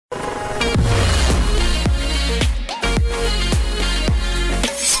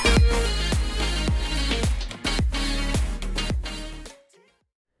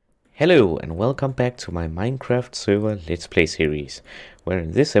Hello and welcome back to my Minecraft server Let's Play series, where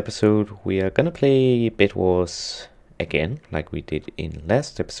in this episode we are gonna play Bedwars again, like we did in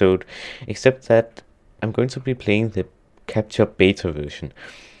last episode, except that I'm going to be playing the capture beta version.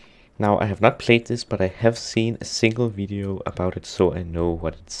 Now I have not played this, but I have seen a single video about it, so I know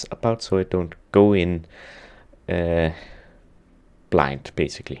what it's about, so I don't go in blind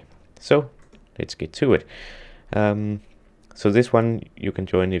basically. So let's get to it. So this one you can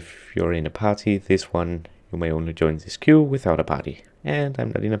join if you're in a party. This one you may only join this queue without a party. And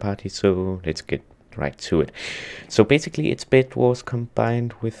I'm not in a party, so let's get right to it. So basically it's Bedwars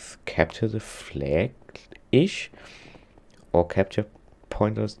combined with capture the flag-ish. Or capture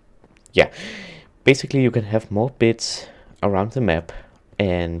pointers. Yeah. Basically you can have more bits around the map.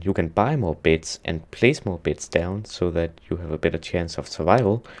 And you can buy more bits and place more bits down so that you have a better chance of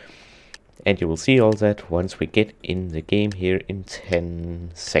survival. And you will see all that once we get in the game here in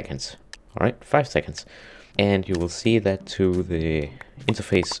 10 seconds. Alright, 5 seconds. And you will see that to the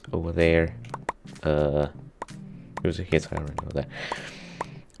interface over there. Music hits, I don't know that.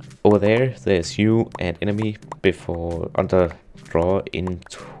 Over there, there's you and enemy before under draw in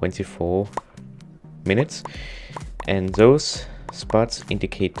 24 minutes. And those spots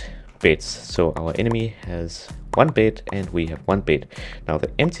indicate bits. So our enemy has 1 bit and we have 1 bit. Now the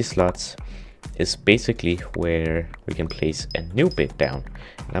empty slots is basically where we can place a new bit down.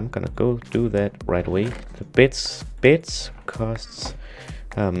 And I'm gonna go do that right away. The bits costs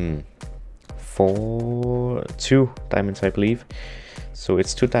 2 diamonds, I believe. So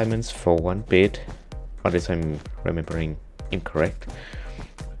it's 2 diamonds for 1 bit, unless I'm remembering incorrect.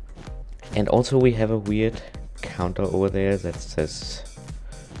 And also we have a weird counter over there that says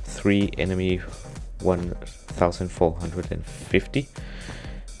 3 enemy 1450.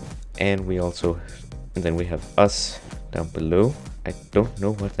 And we also, and then we have us down below. I don't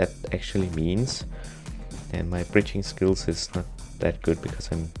know what that actually means, and my bridging skills is not that good because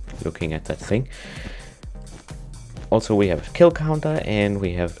I'm looking at that thing. Also we have a kill counter and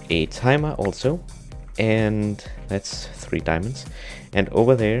we have a timer also, and that's 3 diamonds. And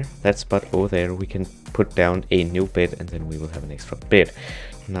over there, that spot over there, we can put down a new bit and then we will have an extra bit.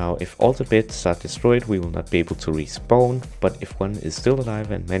 Now, if all the bits are destroyed, we will not be able to respawn, but if one is still alive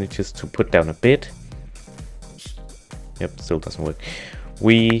and manages to put down a bit, yep, still doesn't work,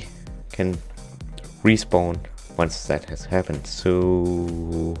 we can respawn once that has happened.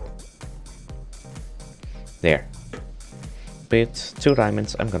 So, there. Bits, 2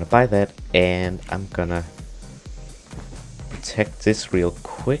 diamonds, I'm gonna buy that, and I'm gonna protect this real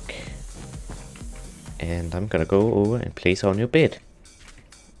quick. And I'm gonna go over and place our new bit.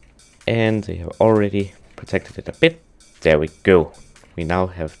 And they have already protected it a bit. There we go. We now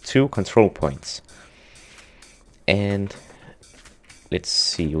have 2 control points. And let's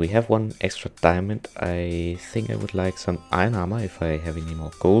see, we have 1 extra diamond. I think I would like some iron armor if I have any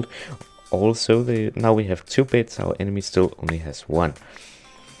more gold. Also, now we have 2 bits, our enemy still only has 1.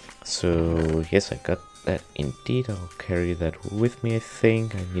 So yes, I got that indeed. I'll carry that with me, I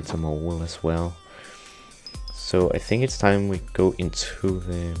think. I need some more wool as well. So I think it's time we go into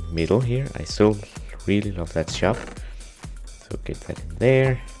the middle here. I still really love that shop. So get that in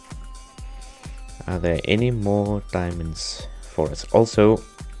there. Are there any more diamonds for us? Also,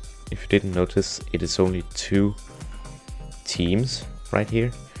 if you didn't notice, it is only 2 teams right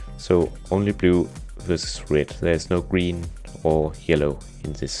here. So only blue versus red. There's no green or yellow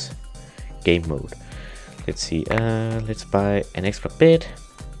in this game mode. Let's see, let's buy an extra bit.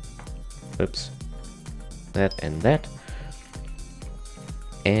 Oops. That and that.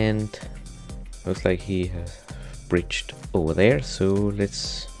 And looks like he has bridged over there, so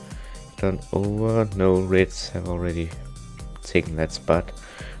let's turn over. No, reds have already taken that spot,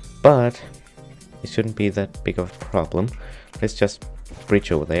 but it shouldn't be that big of a problem. Let's just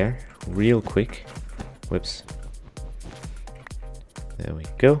bridge over there real quick. Whoops. There we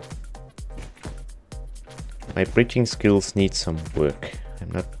go. My bridging skills need some work.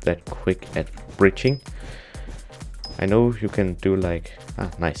 I'm not that quick at bridging. I know you can do like,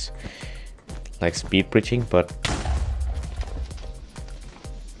 nice, like speed bridging, but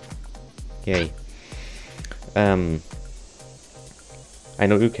yay. I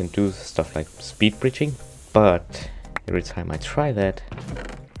know you can do stuff like speed bridging, but every time I try that,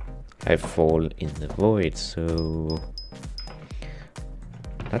 I fall in the void, so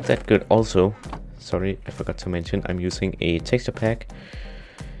not that good. Also, sorry, I forgot to mention, I'm using a texture pack,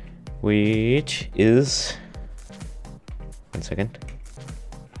 which is, 1 second.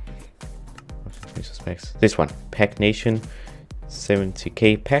 This one, Pack Nation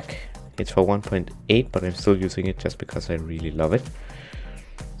 70k pack. It's for 1.8, but I'm still using it just because I really love it.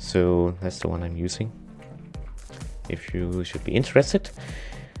 So that's the one I'm using, if you should be interested.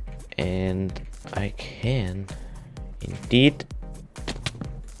 And I can indeed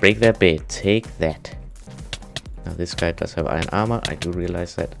break their bed. Take that. Now this guy does have iron armor. I do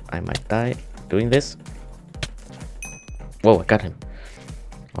realize that I might die doing this. Whoa, I got him.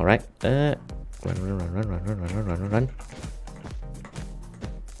 Alright, run.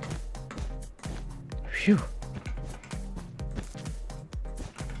 Phew.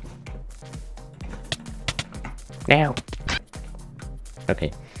 Now.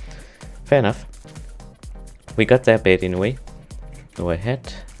 Okay, fair enough. We got that bed anyway. So I had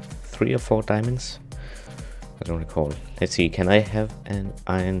 3 or 4 diamonds. I don't recall. Let's see, can I have an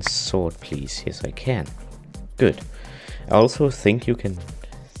iron sword, please? Yes, I can. Good. I also think you can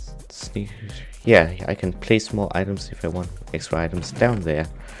sneak... Yeah, I can place more items if I want extra items down there.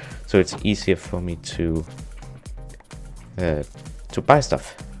 So it's easier for me to buy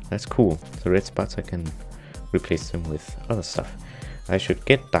stuff. That's cool. The red spots, I can replace them with other stuff. I should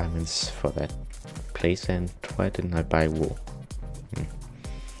get diamonds for that place, and why didn't I buy wool?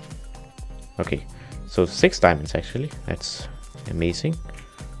 Okay, so 6 diamonds actually. That's amazing.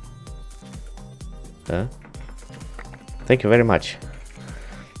 Thank you very much.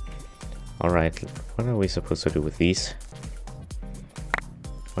 Alright, what are we supposed to do with these?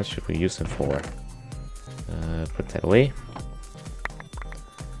 What should we use them for? Put that away.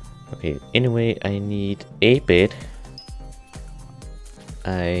 Okay, anyway, I need a bed.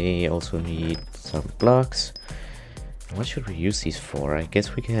 I also need some blocks. What should we use these for? I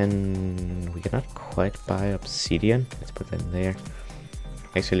guess we cannot quite buy obsidian. Let's put them there.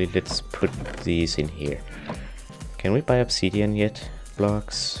 Actually, let's put these in here. Can we buy obsidian yet?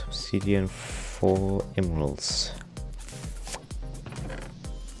 Blocks, obsidian, 4 emeralds.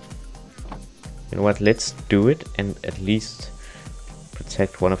 You know what, let's do it and at least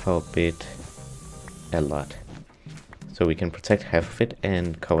protect one of our bed a lot. So we can protect half of it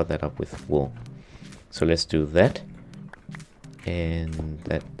and cover that up with wool. So let's do that. And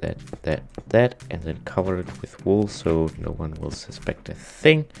that, and then cover it with wool so no one will suspect a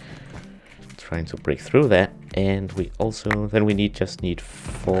thing. Trying to break through that. And we also, then we just need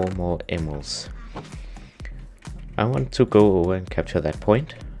 4 more emeralds. I want to go over and capture that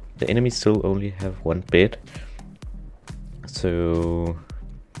point. The enemies still only have 1 bed, so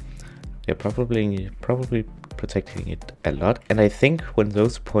they're probably protecting it a lot. And I think when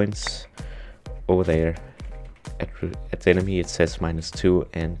those points over there at the enemy it says -2,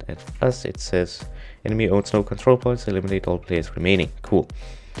 and at us it says enemy owns no control points, eliminate all players remaining. Cool.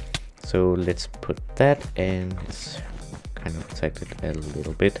 So let's put that, and it's kind of protected a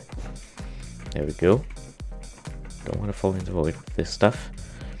little bit. There we go. Don't want to fall into the void with this stuff.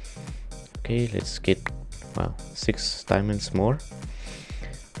 Okay, let's get, wow, 6 diamonds more.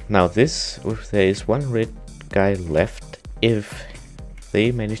 Now this, if there is 1 red guy left, if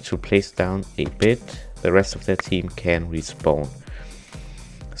they manage to place down a bed, the rest of their team can respawn.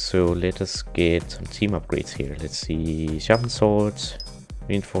 So let us get some team upgrades here. Let's see, sharpened swords,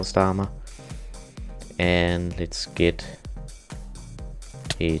 reinforced armor, and let's get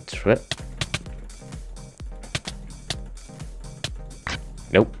a trap.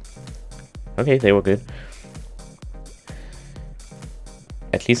 Nope. Okay, they were good.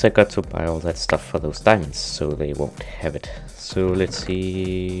 At least I got to buy all that stuff for those diamonds, so they won't have it. So let's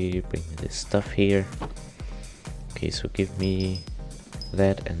see, bring this stuff here. Okay, so give me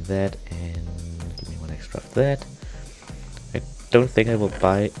that, and give me 1 extra of that. I don't think I will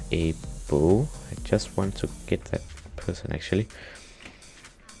buy a bow. I just want to get that person actually.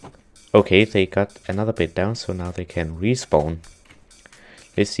 Okay, they got another bit down, so now they can respawn.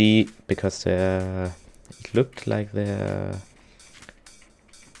 Let's see, because it looked like their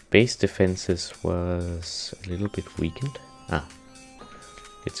base defenses was a little bit weakened.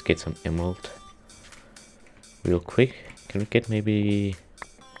 Let's get some emerald real quick. Can we get maybe...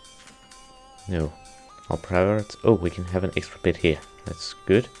 No. Our private... Oh, we can have an extra bed here. That's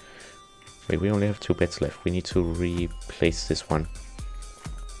good. Wait, we only have 2 beds left. We need to replace this one.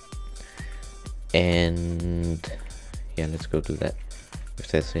 And... yeah, let's go do that. If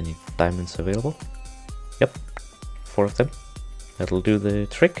there's any diamonds available. Yep, 4 of them. That'll do the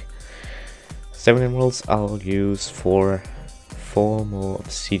trick. 7 emeralds I'll use for 4 more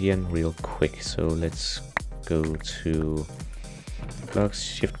obsidian real quick. So let's go to blocks,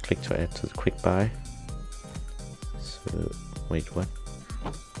 shift click to add to the quick buy. So wait, what?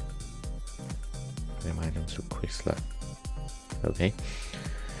 Am I down to quick slot? Okay,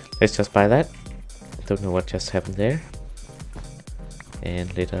 let's just buy that. Don't know what just happened there.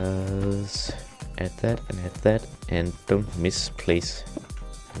 And let us add that, and don't misplace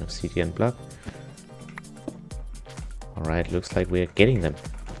No CDN block. Alright, looks like we're getting them.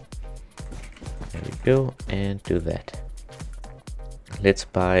 There we go, and do that. Let's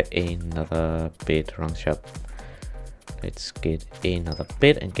buy another bed, wrong shop. Let's get another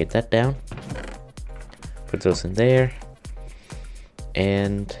bed and get that down. Put those in there.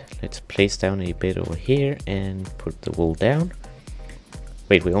 And let's place down a bed over here and put the wool down.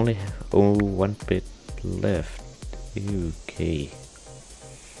 Wait, we only have one bed left. Okay.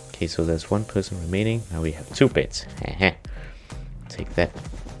 Okay, so there's one person remaining. Now we have 2 beds. Take that.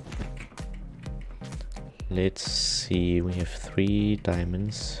 Let's see, we have 3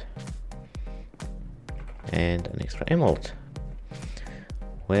 diamonds. And an extra emerald.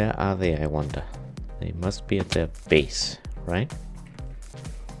 Where are they, I wonder? They must be at their base, right?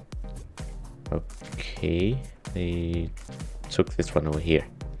 Okay, they took this one over here.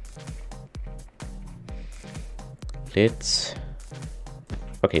 Let's...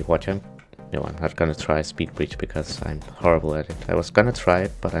 Okay, watch him. No, I'm not gonna try speed bridge because I'm horrible at it. I was gonna try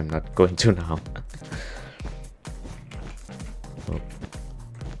it, but I'm not going to now. Oh.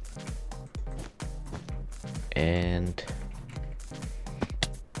 And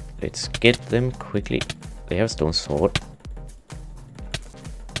let's get them quickly. They have stone sword.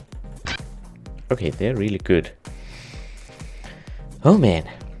 Okay, they're really good. Oh man.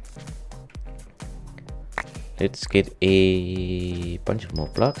 Let's get a bunch of more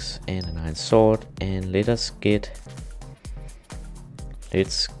blocks and an iron sword, and let's get,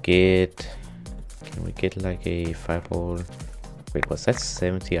 can we get like a fireball? Wait, was that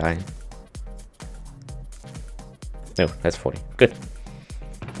 70 iron? No, that's 40. Good.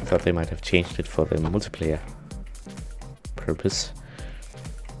 I thought they might have changed it for the multiplayer purpose.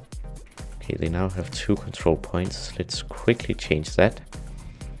 Okay, they now have 2 control points. Let's quickly change that.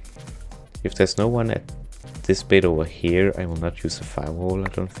 If there's no one at this bit over here, I will not use the firewall, I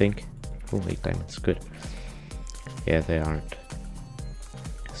don't think. Oh, 8 diamonds, good. Yeah, they aren't.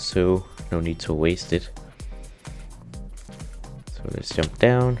 So, no need to waste it. So let's jump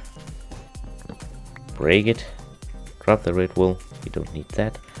down. Break it. Drop the red wool, we don't need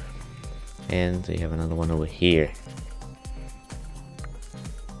that. And they have another one over here.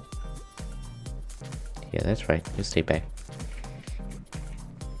 Yeah, that's right, you stay back.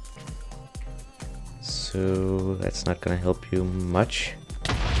 So that's not gonna help you much.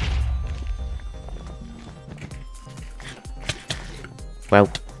 Wow,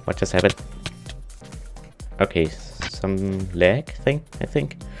 what just happened? Okay, some lag thing, I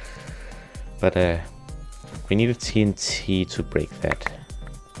think. But we need a TNT to break that.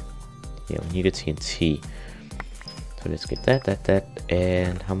 Yeah, we need a TNT. So let's get that.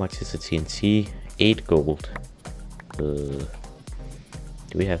 And how much is a TNT? 8 gold. Do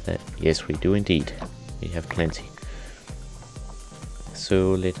we have that? Yes, we do indeed. We have plenty.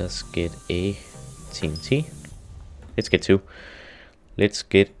 So let us get a TNT. Let's get 2. Let's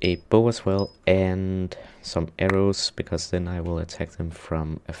get a bow as well and some arrows, because then I will attack them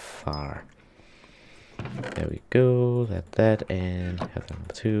from afar. There we go. That, and have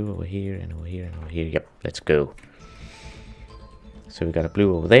number 2 over here and over here and over here. Yep, let's go. So we got a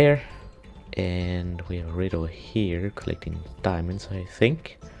blue over there, and we have a red over here collecting diamonds, I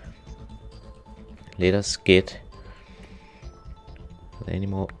think. Let us get... Are there any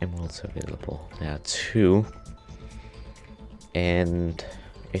more emeralds available? There are 2. And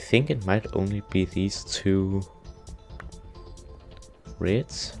I think it might only be these 2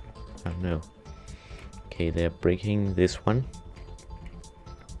 reds. I don't know. Okay, they're breaking this one.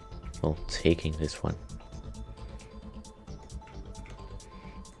 Well, taking this one.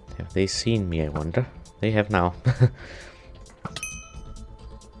 Have they seen me, I wonder? They have now.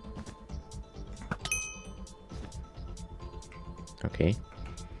 Okay.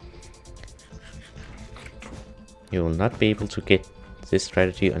 You will not be able to get this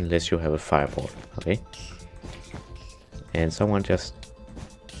strategy unless you have a fireball, okay? And someone just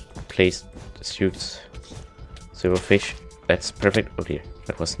placed shoots silver fish. That's perfect. Oh dear,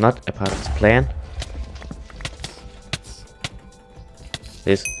 that was not a part of the plan.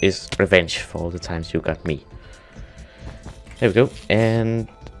 This is revenge for all the times you got me. There we go. And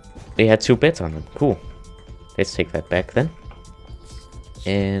they had 2 beds on them. Cool. Let's take that back then.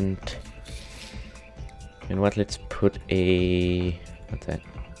 And you know what? Let's put a... What's that?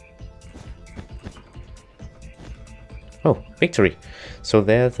 Oh, victory. So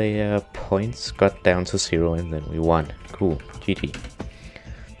there the points got down to 0 and then we won. Cool. GG.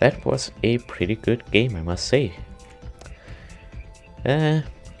 That was a pretty good game, I must say.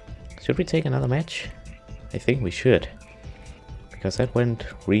 Should we take another match? I think we should. Because that went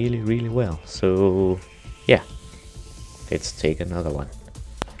really, really well. So, yeah. Let's take another one.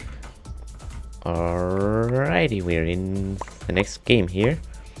 Alrighty, we're in the next game here.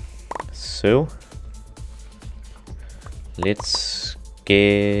 So let's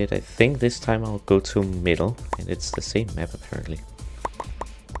get, I think this time I'll go to middle, and it's the same map apparently.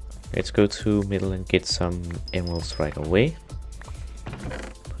 Let's go to middle and get some emeralds right away.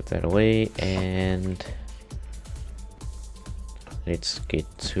 Put that away, and let's get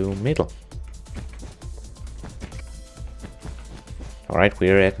to middle. Alright,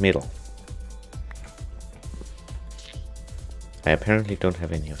 we're at middle. I apparently don't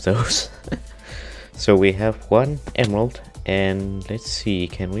have any of those. So we have one emerald, and let's see,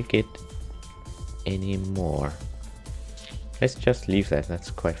 can we get any more? Let's just leave that, that's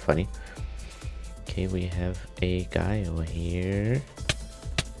quite funny. Okay, we have a guy over here.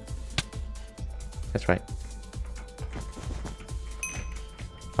 That's right.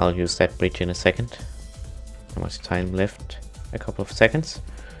 I'll use that bridge in a second. How much time left? A couple of seconds.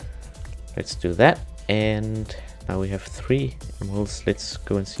 Let's do that, and now we have 3 emeralds. Let's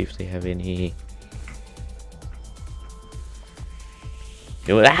go and see if they have any.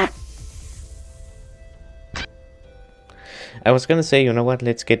 Ah! I was gonna say, you know what,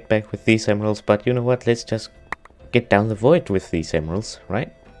 let's get back with these emeralds, but you know what, let's just get down the void with these emeralds,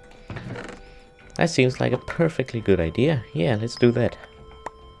 right? That seems like a perfectly good idea. Yeah, let's do that.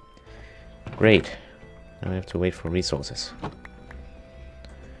 Great. Now we have to wait for resources.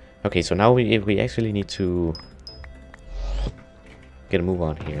 Okay, so now we actually need to get a move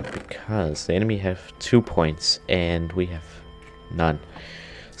on here, because the enemy have 2 points and we have none.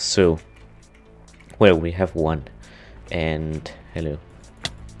 So, well, we have 1. And hello.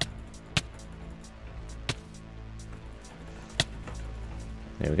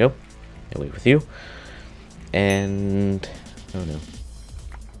 There we go. Away with you. And oh no.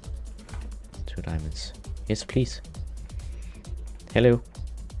 2 diamonds. Yes, please. Hello.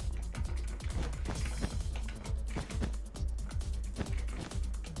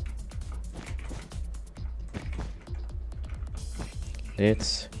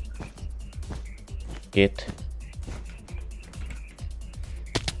 Let's get.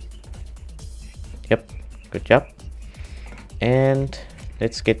 Yep, good job. And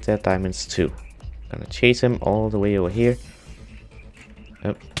let's get their diamonds too. Gonna chase him all the way over here.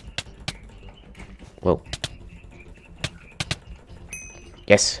 Oh. Whoa.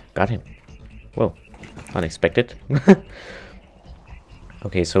 Yes, got him. Whoa, unexpected.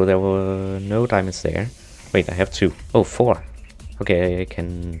 Okay, so there were no diamonds there. Wait, I have 2. Oh, 4. Okay, I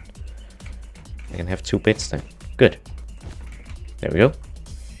can have 2 bits then. Good. There we go.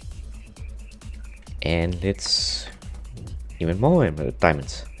 And let's even more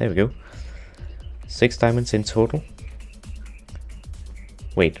diamonds. There we go. 6 diamonds in total.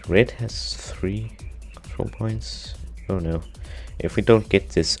 Wait, red has 3 control points. Oh no. If we don't get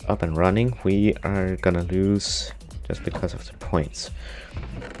this up and running, we are gonna lose just because of the points.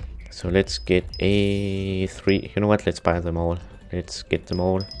 So let's get a 3. You know what? Let's buy them all. Let's get them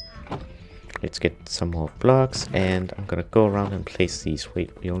all. Let's get some more blocks, and I'm gonna go around and place these. Wait,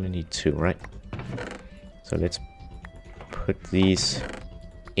 we only need 2, right? So let's put these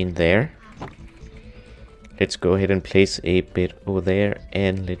in there. Let's go ahead and place a bit over there,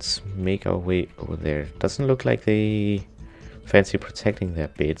 and let's make our way over there. Doesn't look like they fancy protecting their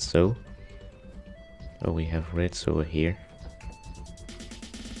bits, so. Oh, we have reds over here.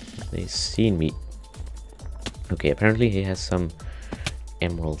 They seen me. Okay, apparently he has some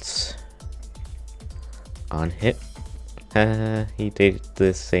emeralds on him. He did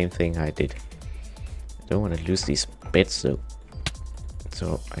the same thing I did. I don't want to lose these bits though.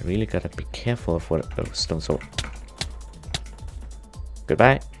 So I really gotta be careful of what. Oh, stone sword.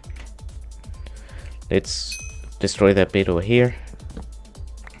 Goodbye. Let's destroy that bit over here.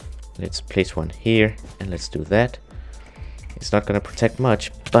 Let's place one here, and let's do that. It's not gonna protect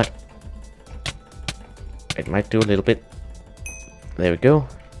much, but it might do a little bit. There we go.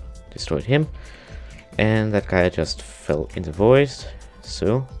 Destroyed him. And that guy just fell in the void.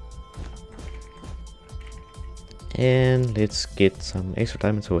 So. And let's get some extra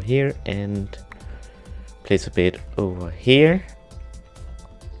diamonds over here and place a bit over here.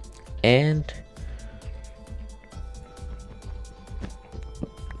 And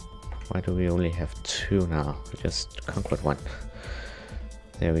why do we only have 2 now? We just conquered 1.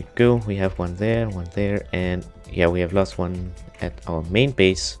 There we go. We have one there, and yeah, we have lost one at our main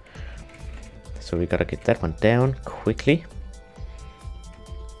base. So we gotta get that one down quickly.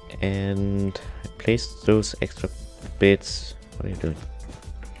 And I placed those extra bits. What are you doing?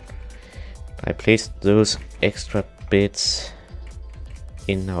 I placed those extra bits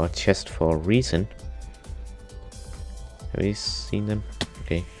in our chest for a reason. Have you seen them?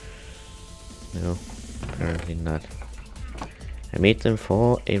 Okay. No, apparently not. I made them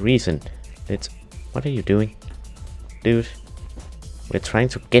for a reason. What are you doing? Dude, we're trying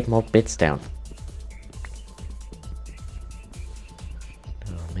to get more beds down.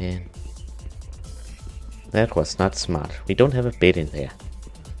 Oh man. That was not smart. We don't have a bed in there.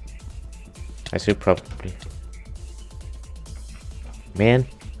 I should probably... Man.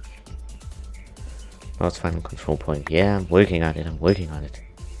 Oh, it's final control point. Yeah, I'm working on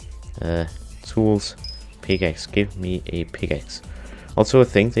it. Tools. Pickaxe. Give me a pickaxe. Also, I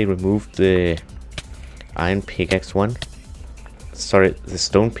think they removed the iron pickaxe one. Sorry, the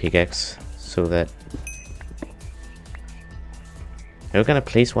stone pickaxe. So that... Are you gonna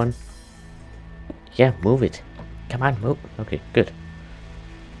place one? Yeah, move it. Come on, move. Okay, good.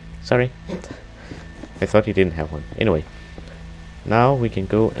 Sorry. I thought you didn't have one. Anyway. Now we can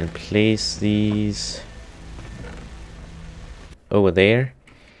go and place these over there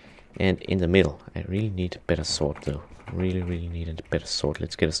and in the middle. I really need a better sword though. Really need a better sword.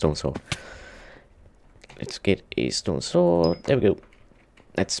 Let's get a stone sword. Let's get a stone sword. There we go.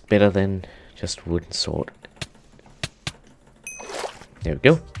 That's better than just wooden sword. There we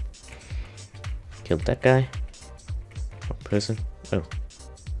go. Killed that guy. One person. Oh.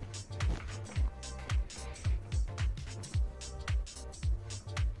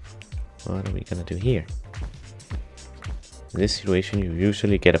 What are we gonna do here? In this situation you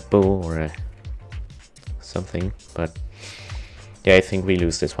usually get a bow or a something, but yeah, I think we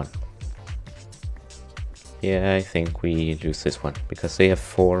lose this one. Yeah, I think we lose this one because they have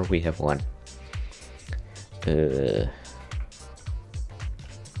 4, we have 1. I'm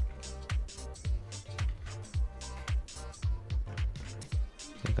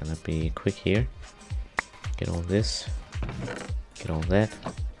gonna be quick here. Get all this. Get all that.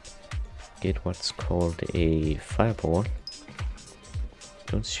 Get what's called a fireball.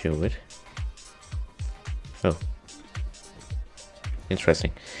 Don't show it. Oh.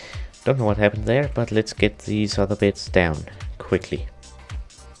 Interesting. Don't know what happened there, but let's get these other bits down quickly.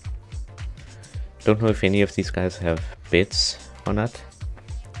 Don't know if any of these guys have bits or not,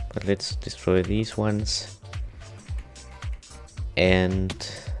 but let's destroy these ones. And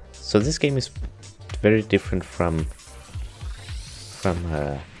so this game is very different from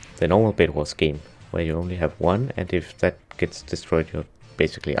the normal Bedwars game, where you only have one, and if that gets destroyed, you're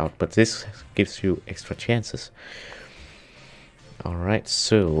basically out. But this gives you extra chances. Alright,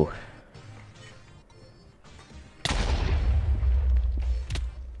 so...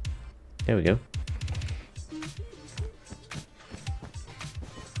 There we go.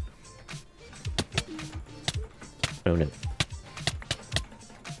 Oh no.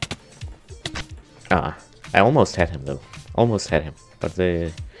 Ah, I almost had him though. Almost had him. But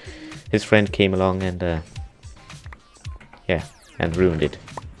his friend came along and yeah, and ruined it.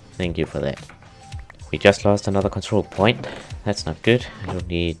 Thank you for that. We just lost another control point. That's not good. I don't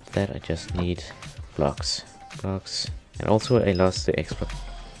need that. I just need blocks. Blocks. And also I lost the extra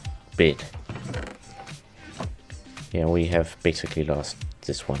bit. Yeah, we have basically lost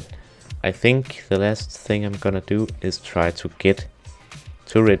this one. I think the last thing I'm gonna do is try to get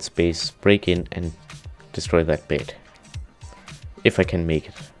to red space, break in and destroy that bit. If I can make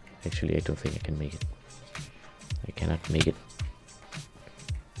it. Actually, I don't think I can make it. I cannot make it.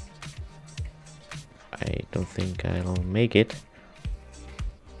 I don't think I'll make it.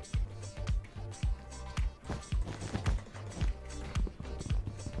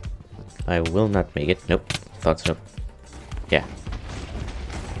 I will not make it. Nope. Thought so. Yeah.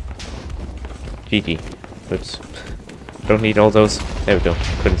 GG. Oops. Don't need all those. There we go.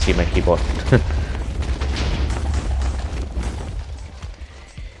 Couldn't see my keyboard.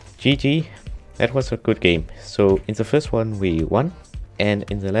 GG. That was a good game. So in the first one we won, and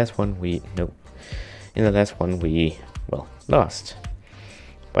in the last one we well, lost.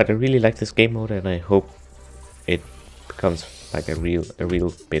 But I really like this game mode, and I hope it becomes like a real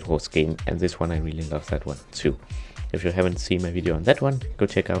Bedwars game. And this one, I really love that one too. If you haven't seen my video on that one, go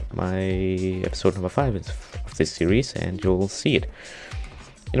check out my episode number 5 of this series and you'll see it.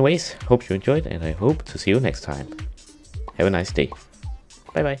 Anyways, hope you enjoyed, and I hope to see you next time. Have a nice day.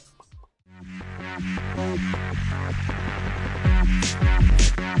 Bye bye.